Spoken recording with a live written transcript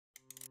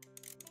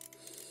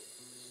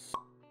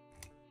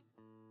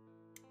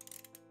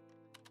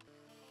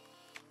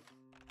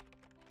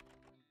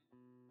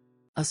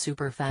a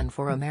superfan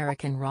for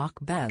American rock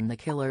band The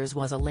Killers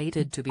was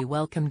elated to be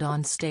welcomed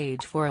on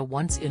stage for a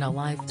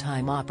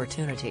once-in-a-lifetime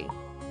opportunity.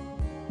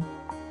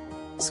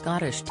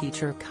 Scottish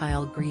teacher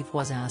Kyle Grieve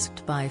was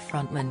asked by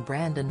frontman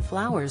Brandon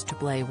Flowers to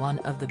play one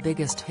of the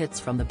biggest hits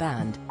from the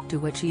band, to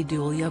which he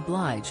duly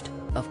obliged,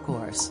 of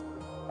course.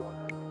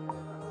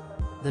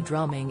 The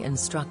drumming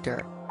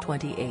instructor,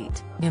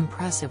 28,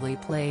 impressively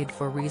played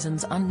For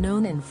Reasons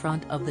Unknown in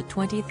front of the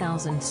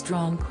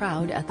 20,000-strong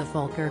crowd at the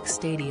Falkirk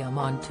Stadium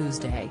on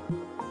Tuesday.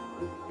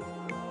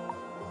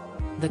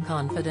 The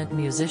confident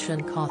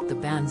musician caught the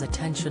band's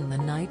attention the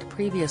night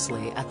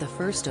previously at the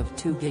first of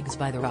two gigs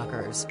by the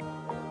Rockers.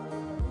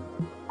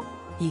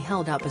 He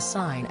held up a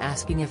sign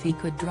asking if he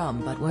could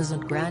drum but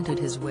wasn't granted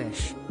his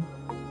wish.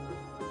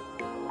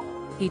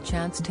 He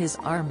chanced his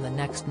arm the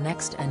next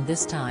and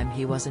this time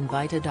he was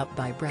invited up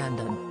by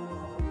Brandon.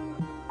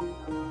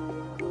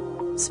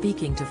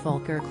 Speaking to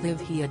Falkirk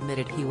Live, he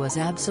admitted he was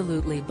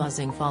absolutely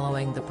buzzing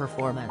following the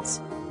performance.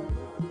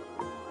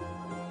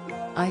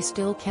 "I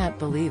still can't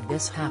believe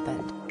this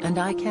happened, and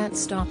I can't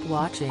stop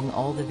watching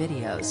all the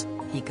videos,"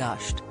 he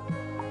gushed.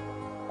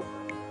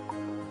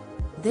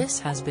 "This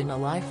has been a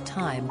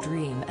lifetime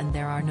dream and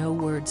there are no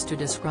words to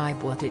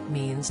describe what it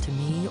means to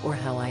me or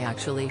how I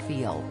actually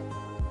feel."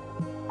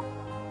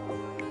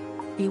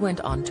 He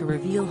went on to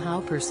reveal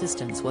how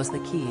persistence was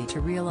the key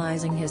to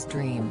realizing his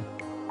dream.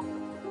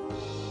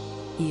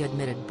 He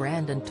admitted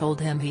Brandon told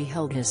him he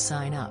held his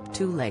sign up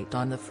too late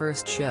on the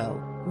first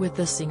show, with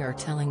the singer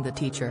telling the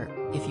teacher,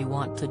 "If you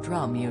want to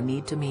drum you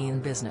need to mean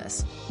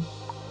business."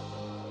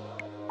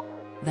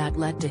 That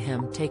led to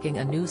him taking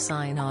a new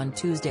sign on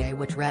Tuesday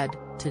which read,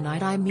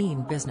 "Tonight I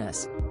mean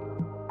business."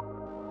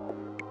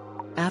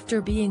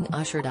 After being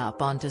ushered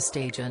up onto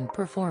stage and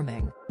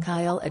performing,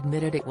 Kyle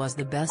admitted it was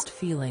the best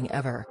feeling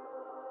ever.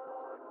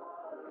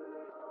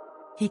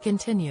 He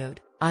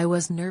continued, "I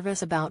was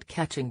nervous about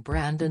catching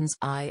Brandon's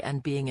eye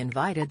and being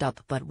invited up,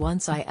 but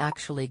once I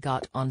actually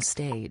got on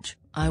stage,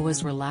 I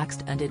was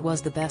relaxed and it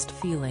was the best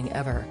feeling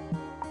ever."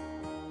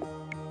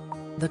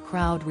 The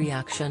crowd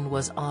reaction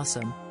was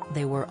awesome,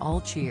 they were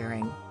all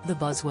cheering, the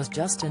buzz was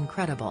just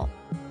incredible.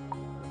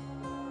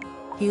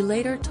 He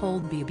later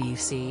told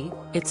BBC,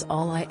 "It's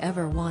all I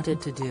ever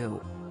wanted to do.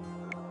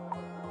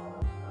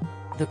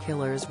 The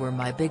Killers were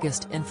my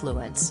biggest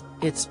influence,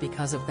 it's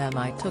because of them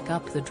I took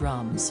up the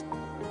drums."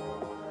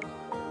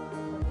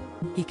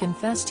 He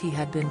confessed he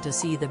had been to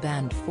see the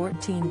band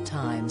 14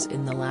 times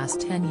in the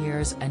last 10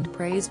 years and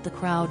praised the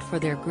crowd for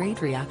their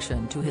great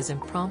reaction to his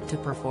impromptu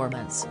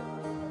performance.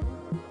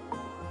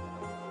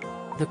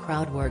 "The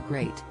crowd were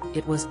great,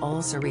 it was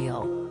all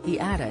surreal," he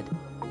added.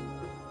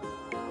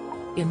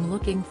 "I'm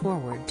looking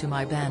forward to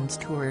my band's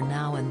tour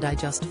now and I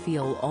just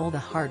feel all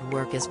the hard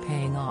work is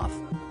paying off."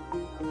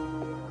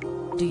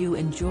 Do you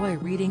enjoy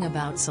reading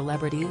about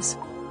celebrities?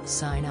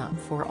 Sign up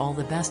for all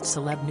the best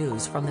celeb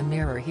news from the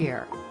Mirror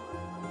here.